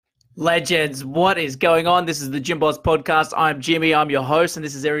Legends, what is going on? This is the Gym Boss Podcast. I'm Jimmy. I'm your host, and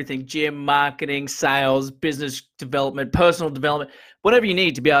this is everything gym, marketing, sales, business development, personal development, whatever you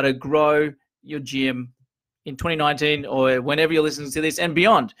need to be able to grow your gym in 2019 or whenever you're listening to this and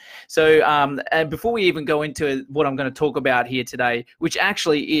beyond. So, and before we even go into what I'm going to talk about here today, which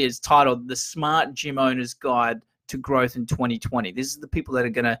actually is titled The Smart Gym Owner's Guide to Growth in 2020. This is the people that are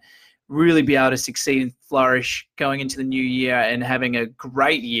going to really be able to succeed and flourish going into the new year and having a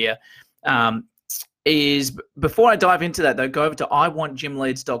great year. Is before I dive into that though, go over to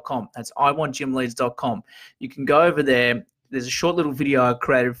iwantgymleads.com. That's iwantgymleads.com. You can go over there. There's a short little video I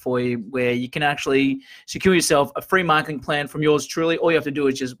created for you where you can actually secure yourself a free marketing plan from yours truly. All you have to do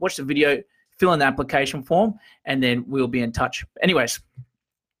is just watch the video, fill in the application form, and then we'll be in touch. Anyways,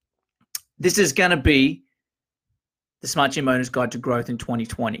 this is going to be the Smart Gym Owner's Guide to Growth in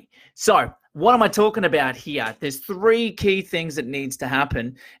 2020. So what am I talking about here? There's three key things that needs to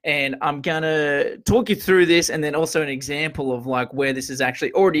happen, and I'm going to talk you through this and then also an example of like where this has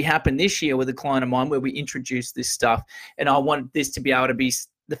actually already happened this year with a client of mine where we introduced this stuff, and I want this to be able to be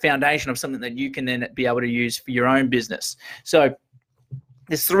the foundation of something that you can then be able to use for your own business. So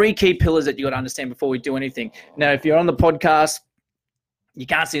there's three key pillars that you got to understand before we do anything. Now, if you're on the podcast, you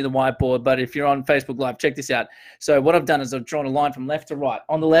can't see the whiteboard, but if you're on Facebook Live, check this out. So what I've done is I've drawn a line from left to right.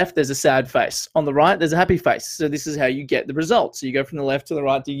 On the left, there's a sad face. On the right, there's a happy face. So this is how you get the results. So you go from the left to the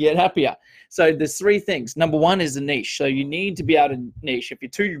right to get happier. So there's three things. Number one is the niche. So you need to be able to niche. If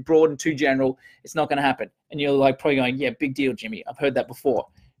you're too broad and too general, it's not going to happen. And you're like probably going, yeah, big deal, Jimmy. I've heard that before.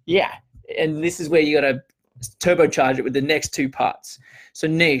 Yeah. And this is where you got to turbocharge it with the next two parts. So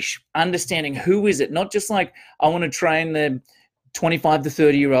niche, understanding who is it, not just like I want to train the 25 to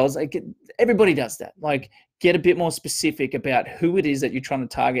 30-year-olds. Like everybody does that. Like get a bit more specific about who it is that you're trying to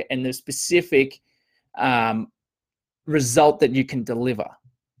target and the specific result that you can deliver.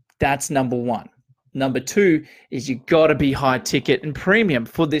 That's number one. Number two is you got to be high ticket and premium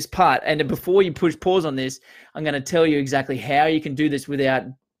for this part. And before you push pause on this, I'm going to tell you exactly how you can do this without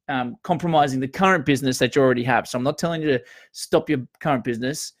compromising the current business that you already have. So I'm not telling you to stop your current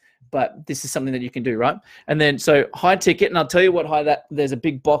business, but this is something that you can do, right? And then, so high ticket, and I'll tell you there's a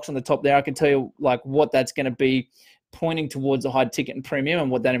big box on the top there. I can tell you like what that's going to be pointing towards a high ticket and premium and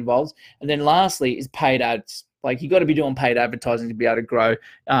what that involves. And then lastly is paid ads. Like you got to be doing paid advertising to be able to grow.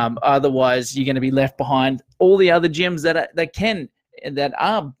 Otherwise you're going to be left behind all the other gyms that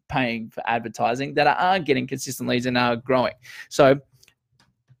are paying for advertising, that are getting consistent leads and are growing. So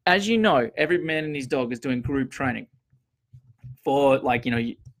as you know, every man and his dog is doing group training for like,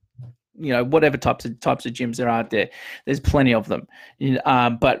 whatever types of gyms there are out there. There's plenty of them.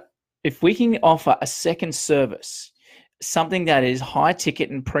 But if we can offer a second service, something that is high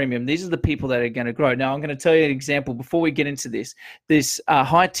ticket and premium, these are the people that are going to grow. Now, I'm going to tell you an example before we get into this. This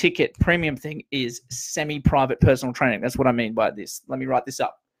high ticket premium thing is semi-private personal training. That's what I mean by this. Let me write this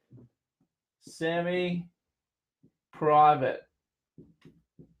up. Semi-private.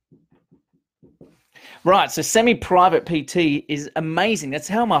 Right, so semi-private PT is amazing. That's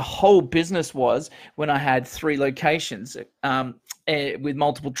how my whole business was when I had 3 locations with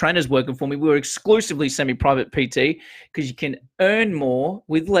multiple trainers working for me. We were exclusively semi-private PT because you can earn more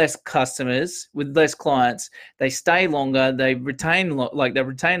with less customers, with less clients. They stay longer. They retain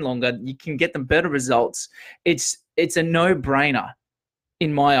longer. You can get them better results. It's a no-brainer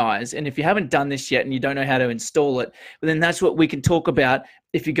in my eyes. And if you haven't done this yet and you don't know how to install it, well, then that's what we can talk about.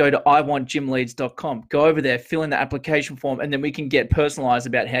 If you go to iwantgymleads.com, go over there, fill in the application form, and then we can get personalized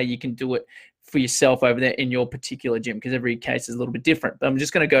about how you can do it for yourself over there in your particular gym, because every case is a little bit different. But I'm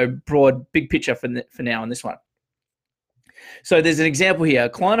just going to go broad, big picture for now on this one. So there's an example here. A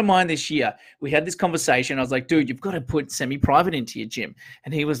client of mine this year, we had this conversation. I was like, dude, you've got to put semi-private into your gym.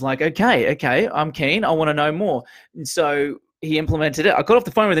 And he was like, okay, I'm keen. I want to know more. And so he implemented it. I got off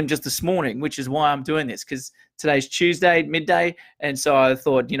the phone with him just this morning, which is why I'm doing this, because today's Tuesday, midday. And so I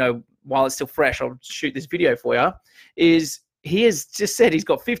thought, while it's still fresh, I'll shoot this video for you. He has just said he's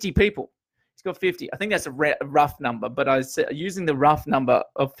got 50 people. He's got 50. I think that's a rough number, but I was using the rough number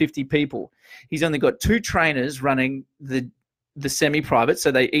of 50 people. He's only got 2 trainers running the semi-private.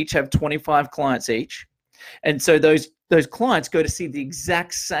 So they each have 25 clients each. And so those clients go to see the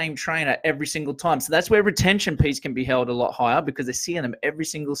exact same trainer every single time. So that's where retention piece can be held a lot higher, because they're seeing them every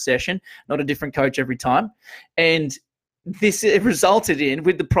single session, not a different coach every time. And this resulted in,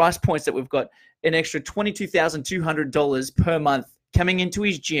 with the price points that we've got, an extra $22,200 per month coming into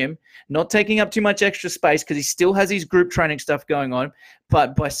his gym, not taking up too much extra space because he still has his group training stuff going on,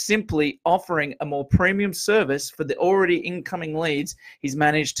 but by simply offering a more premium service for the already incoming leads, he's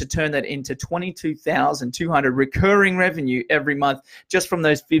managed to turn that into $22,200 recurring revenue every month just from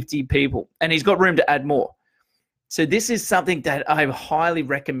those 50 people. And he's got room to add more. So this is something that I highly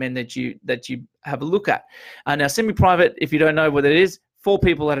recommend that you have a look at. Now, semi-private, if you don't know what it is, 4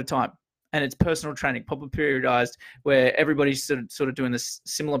 people at a time. And it's personal training, proper periodized, where everybody's sort of doing this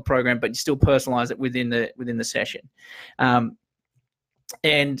similar program, but you still personalize it within the session.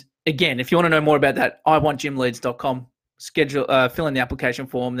 And again, if you want to know more about that, iwantgymleads.com. Fill in the application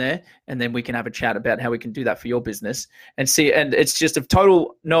form there, and then we can have a chat about how we can do that for your business and see. And it's just a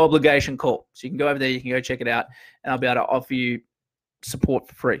total no obligation call. So you can go over there, you can go check it out, and I'll be able to offer you support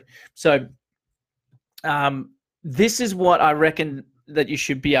for free. So this is what I reckon that you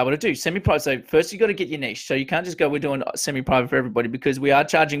should be able to do. Semi-private. So first you got to get your niche. So you can't just go, we're doing semi-private for everybody, because we are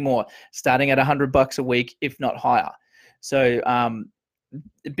charging more, starting at $100 a week, if not higher. So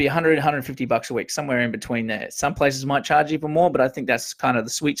it'd be $100, $150 a week, somewhere in between there. Some places might charge even more, but I think that's kind of the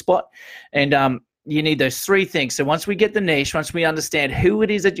sweet spot. And you need those 3 things. So once we get the niche, once we understand who it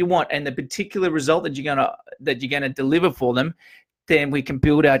is that you want and the particular result that you're gonna deliver for them, then we can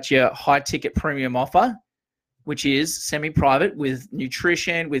build out your high ticket premium offer, which is semi-private with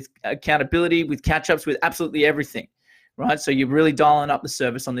nutrition, with accountability, with catch-ups, with absolutely everything. Right? So you're really dialing up the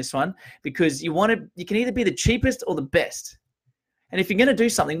service on this one, because you can either be the cheapest or the best. And if you're going to do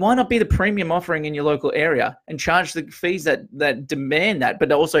something, why not be the premium offering in your local area and charge the fees that demand that?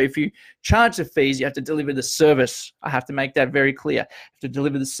 But also, if you charge the fees, you have to deliver the service. I have to make that very clear. You have to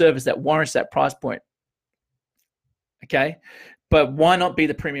deliver the service that warrants that price point. Okay? But why not be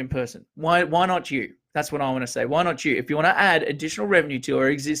the premium person? Why not you? That's what I want to say. Why not you? If you want to add additional revenue to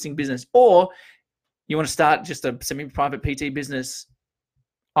your existing business, or you want to start just a semi-private PT business,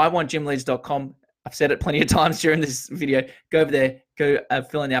 iwantgymleads.com. I've said it plenty of times during this video. Go over there, go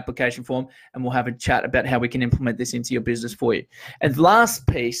fill in the application form, and we'll have a chat about how we can implement this into your business for you. And the last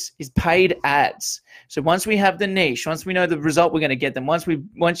piece is paid ads. So once we have the niche, once we know the result we're going to get them, once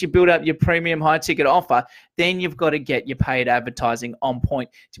you build up your premium high ticket offer, then you've got to get your paid advertising on point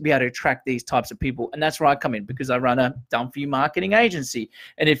to be able to attract these types of people. And that's where I come in, because I run a done for you marketing agency.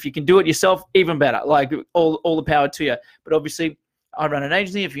 And if you can do it yourself, even better. Like all the power to you. But obviously, I run an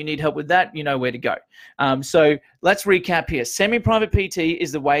agency. If you need help with that, you know where to go. So let's recap here. Semi-private PT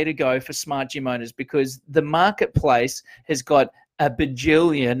is the way to go for smart gym owners, because the marketplace has got a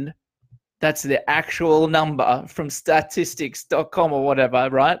bajillion. That's the actual number from statistics.com or whatever,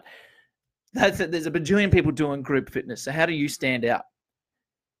 right? There's a bajillion people doing group fitness. So how do you stand out?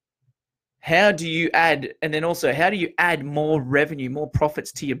 How do you add, and then also how do you add more revenue, more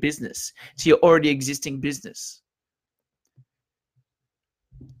profits to your business, to your already existing business?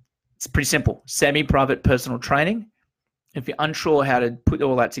 It's pretty simple. Semi-private personal training. If you're unsure how to put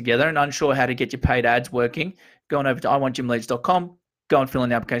all that together and unsure how to get your paid ads working, go on over to iwantgymleads.com, go and fill in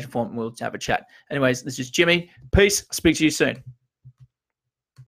the application form, and we'll have a chat. Anyways, this is Jimmy. Peace. I'll speak to you soon.